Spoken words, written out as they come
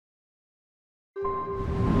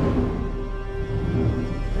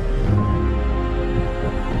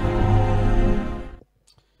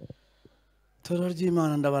Toro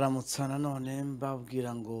ry'Imana ndabaramutsa nanone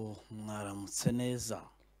mbabwira ngo mwaramutse neza.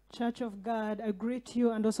 Church of God, I greet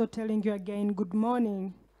you and also telling you again good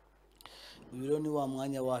morning. Uyu ni wa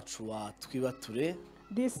mwanya wacu wa Twibature.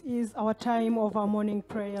 This is our time of our morning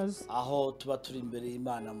prayers. Aho tuba turi imbere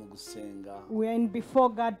y'Imana mu gusenga. We are before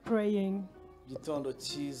God praying. Gitondo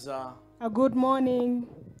cyiza. A good morning.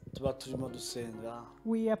 Tuba turimo dusenga.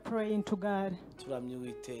 We are praying to God. Turamye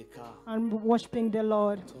Uwiteka. And worshiping the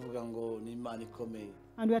Lord. Tuvuga ngo ni Imana ikomeye.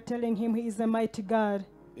 And we are telling him he is a mighty God.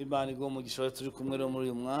 Imana igomba umugisha turi kumwe no muri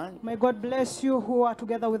uyu mwanya. May God bless you who are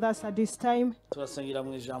together with us at this time. Turasengera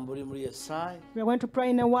mu ijambo riri muri Yesaya. We are going to pray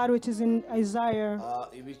in a word which is in Isaiah.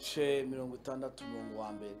 Ibice 60 umurongo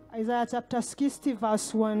wa mbere. Isaiah chapter 60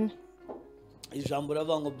 verse 1. Ijambo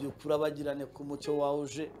ravuga ngo byukura bagirane ku mucyo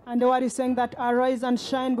wauje. And the word is saying that arise and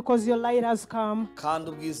shine because your light has come.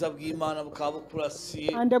 Kandi ubwiza bw'Imana bukaba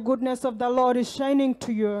bukurasiye. And the goodness of the Lord is shining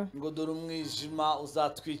to you. Ngo dore umwijima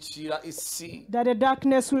uzatwikira isi. That the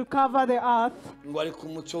darkness will cover the earth. Ngo ariko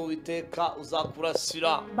umucyo w'Uwiteka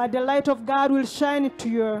uzakurasira. But the light of God will shine to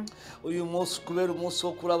you. Uyu munsi kubera umunsi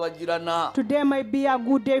wo kurabagirana. Today might be a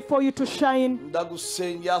good day for you to shine.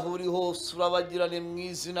 Ndagusengera aho uri hose urabagirane mu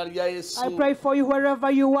izina rya Yesu. I pray for you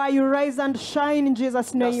wherever you are, you rise and shine in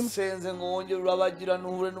Jesus' name. Ndasenze ngo wongere urabagirane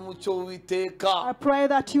uhure n'umucyo w'Uwiteka. I pray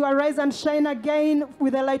that you arise and shine again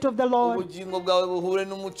with the light of the Lord. Ubugingo bwawe buhure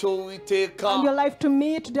n'umucyo w'Uwiteka. And your life to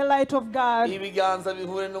meet the light of God. Ibiganza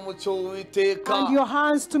bihure n'umucyo w'Uwiteka. And your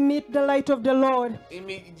hands to meet the light of the Lord.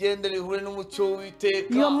 Imigendere ihure n'umucyo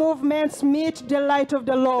w'Uwiteka. Your movements meet the light of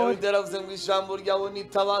the Lord. David yaravuze ngo ijambo ryawe ni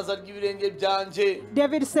itabaza ry'ibirenge byanje.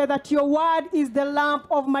 David said that your word is the lamp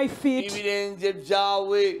of my feet. Ibirenge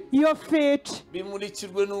byawe your feet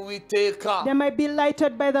bimurikirwe n'Uwiteka. they might be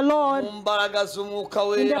lighted by the Lord mu mbaraga z'umwuka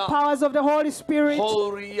wera. in the powers of the Holy Spirit.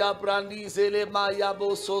 Horia brandizele maya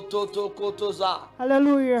bosototo kotoza.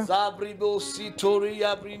 Hallelujah. Zabribo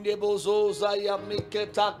sitoria brindebozoza ya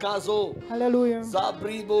miketakazo. Hallelujah.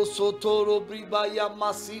 Zabribo sotoro briba ya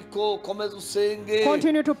masiko komeza usenge.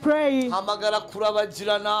 Continue to pray. Hamagara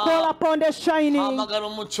kurabagirana. Call upon the shining. Hamagara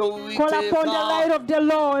umucyo w'Uwiteka. Call upon the light of the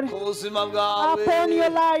Lord ubuzima bwawe. upon your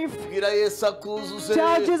life. Gira Yesu akuzuze.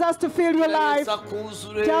 Tell Jesus to fill your life.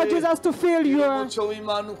 Tell Jesus to fill you. umucyo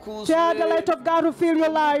w'Imana ukuzuze. Tell the light of God to fill your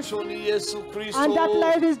life. umucyo ni Yesu Kristo. And that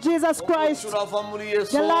light is Jesus Christ. umucyo urava muri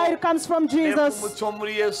Yesu. The light comes from Jesus. umucyo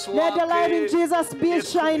muri Yesu Let the light in Jesus be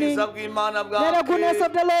shining. Let the goodness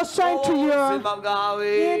of the Lord shine to you,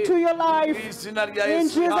 into your life, in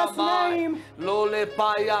Jesus' name. Lole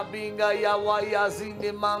paya binga ya waya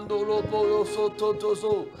zine mandolo boyo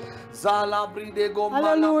sototozo. Zalabride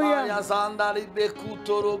gomana ya zandari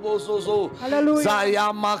bekutoro bozozo.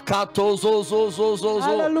 Zayama katozo zozozo.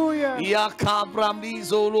 Ya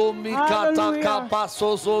kabramizo lo mikata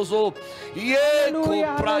kapaso zozo. Ye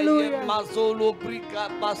kopraye mazolo brika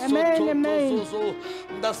pasotozo.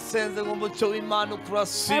 Ndasenze ngumucyo w'Imana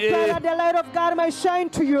ukurasiye. I pray that the light of God may shine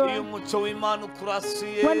to you. umucyo w'Imana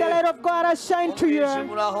ukurasiye. When the light of God has shined to you,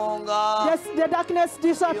 yes, the darkness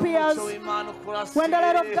disappears. When the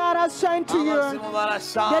light of God has shined to you,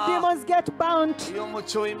 the demons get bound.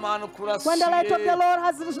 When the light of the Lord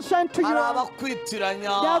has shined to you,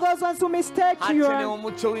 there are those ones who mistake you.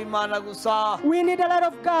 We need the light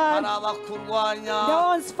of God. The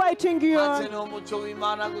ones fighting you.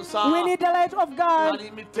 We need the light of God.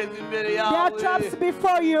 There are traps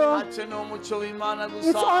before you. It's only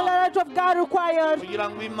the light of God required,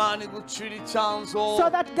 so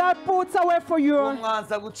that God puts away for you, and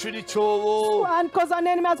because an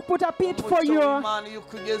enemy has put a pit for you.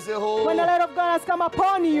 When the light of God has come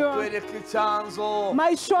upon you,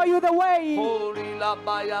 might show you the way.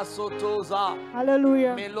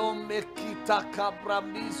 Hallelujah.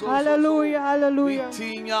 Hallelujah. Hallelujah.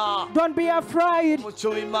 Don't be afraid.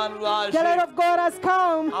 The light of God has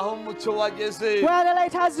come. Where the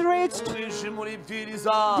light has reached,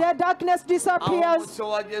 the darkness disappears.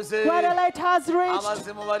 Where the light has reached,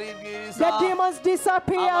 the demons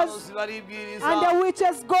disappears, and the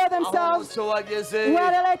witches go themselves.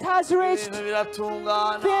 Where the light has reached,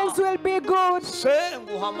 things will be good.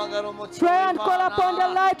 Pray and call upon the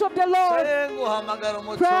light of the Lord.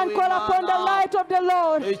 Pray and call upon the light of the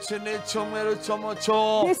Lord.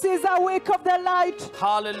 This is a week of the light.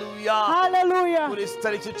 Hallelujah. Hallelujah.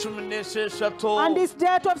 On this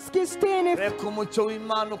date of 16th,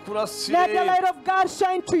 let the light of God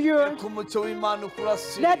shine to you. Let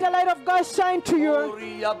the light of God shine to you.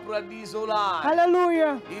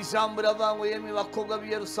 Hallelujah.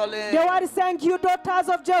 The word is saying, you daughters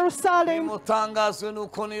of Jerusalem,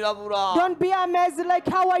 don't be amazed like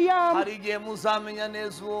how I am.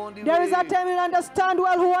 There is that time you'll understand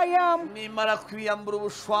well who I am. nimara kwiyambura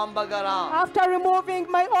ubushwambagara After removing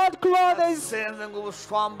my old clothes, senze ngo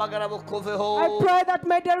ubushwambagara bukoveho I pray that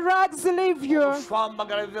may the rags leave you.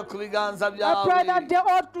 ubushwambagara bive ku biganza I pray that byawe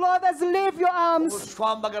the old clothes leave your arms.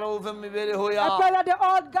 ubushwambagara buve mu mibereho I yawe pray that the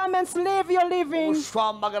old garments leave your living.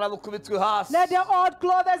 ubushwambagara bukubitwe hasi Let the old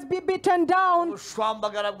clothes be beaten down.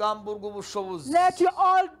 ubushwambagara bwamburwa ubushobozi Let your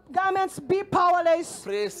old garments be powerless.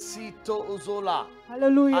 presito uzola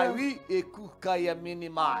Hallelujah. awi ekuka ya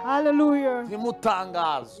minima Hallelujah.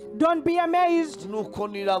 ntimutangazwe Don't be amazed nuko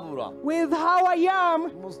nirabura with how I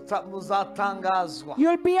am. muzatangazwa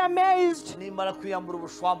You'll be amazed nimara kwiyambura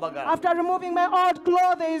ubushwambagara after removing my old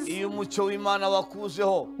clothes. iyo umucyo w'Imana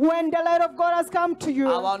wakujeho When the light of God has come to you,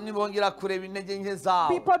 abantu ntibongera kureba intege nke zawe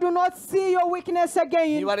people do not see your weakness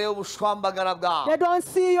again. ntibareba ubushwambagara bwawe They don't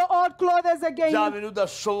see your old clothes bya again. bintu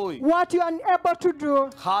udashoboye What you are unable to do.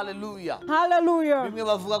 haleluya Hallelujah. bimwe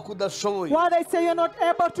bavuga ko udashoboye What they say you're not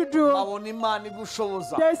able to do, babona Imana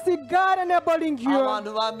igushoboza they see God enabling you.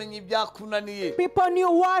 abantu bamenye ibyakunaniye People knew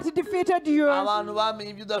what defeated you. abantu bamenye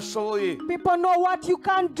ibyo udashoboye People know what you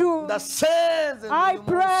can't do. ndasenze I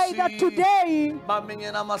pray that today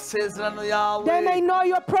bamenye n'amasezerano yawe they may know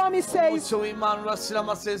your promises. umucyo w'Imana urasira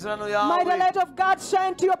amasezerano May the yawe light of God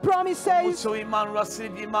shine to your promises. umucyo w'Imana urasira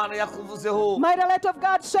ibyo Imana yakuvuzeho May the light of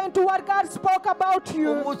God shine to what God spoke about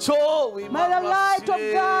you. umucyo May w'Imana the light of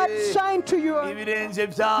God urasire shine to you. ibirenge May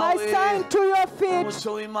byawe shine to your feet.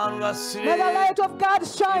 umucyo w'Imana urasire May the light of God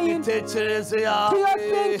shine imitekerereze to yawe your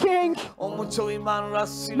thinking. umucyo w'Imana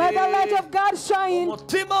urasire May the light of God shine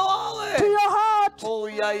umutima wawe to your heart.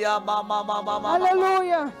 oya ya mama mama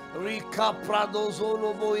Hallelujah. rika pradozo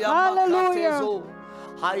lobo ya Hallelujah. makatezo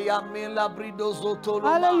hayamela bridozo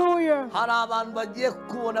toloma Hallelujah. hari abantu bagiye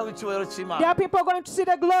kubona icyubahiro There cy'Imana are people going to see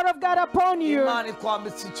the glory of God upon you. Imana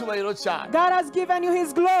ikwambitse icyubahiro cyane God has given you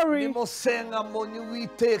His glory. nimusenga mbonye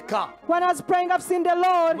Uwiteka When I was praying, I've seen the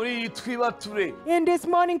Lord muri iyi twibature in this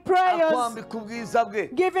morning prayers, akwambika ubwiza bwe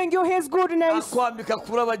giving you His goodness, akwambika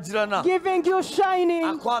kurabagirana giving you shining,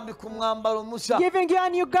 akwambika umwambaro mushya giving you a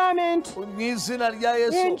new garment. mu izina rya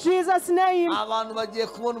In Yesu Jesus' name, abantu bagiye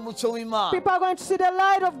kubona umucyo w'Imana people are going to see the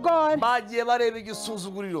light of God. bagiye bareba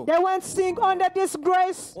igisuzuguriro They won't sink under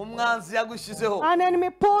disgrace umwanzi yagushyizeho an enemy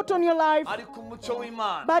put on your life, ariko umucyo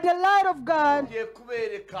w'Imana but the light of God ugiye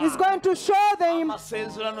kubereka is going to show them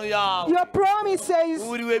amasezerano yawe your promises,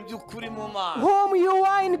 uriwe by'ukuri mu Mana whom you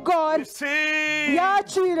are in God. see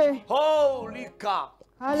Yachire. holy God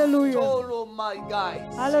Hallelujah. tolo my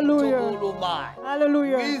guys Hallelujah. tolo my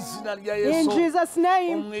Hallelujah. izina rya In Yesu Jesus'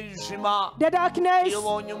 name, umwijima the darkness, iyo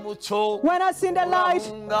ubonye umucyo when I see the light,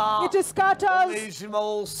 urahunga it scatters. umwijima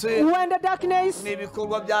wose When the darkness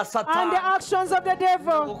n'ibikorwa bya and the Satani actions of the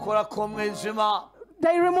devil, gukora k'umwijima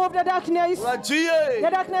they remove the darkness. uragiye The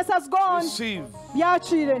darkness has gone. receive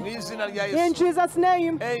Yachire. mu izina rya In Yesu Jesus'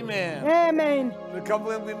 name, amen amen. reka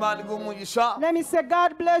mvuge ngo Imana iguhe umugisha Let me say,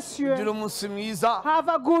 God bless ugire you. umunsi mwiza Have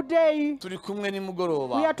a good day. turi kumwe We are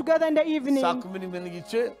nimugoroba together in the saa evening 11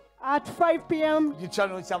 n'igice at 5 p.m. ku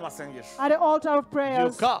gicaniro cy'amasengesho at the altar of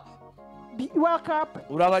prayers. byuka Wake up.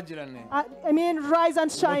 urabagirane Rise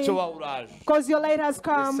and shine, umucyo wawe uraje because your light has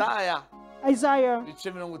come. Yesaya Isaiah ibice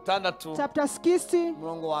 60 chapter 60,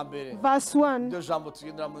 umurongo wa mbere verse 1. iryo jambo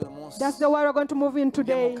tugendera muri uyu munsi That's the word we're going to move in ujye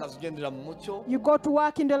today. mu kazi ugendera mu mucyo You go to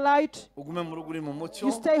work in the light. ugume mu rugo uri mu mucyo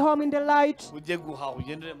You stay home in the light. ujye guhaha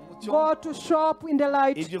ugendere mu mucyo Go to shop in the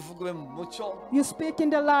light. ibyo uvuga ube mu mucyo You speak in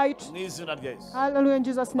the light. mu izina rya Yesu Hallelujah in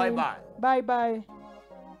Jesus' name. Bye-bye. Bye bye.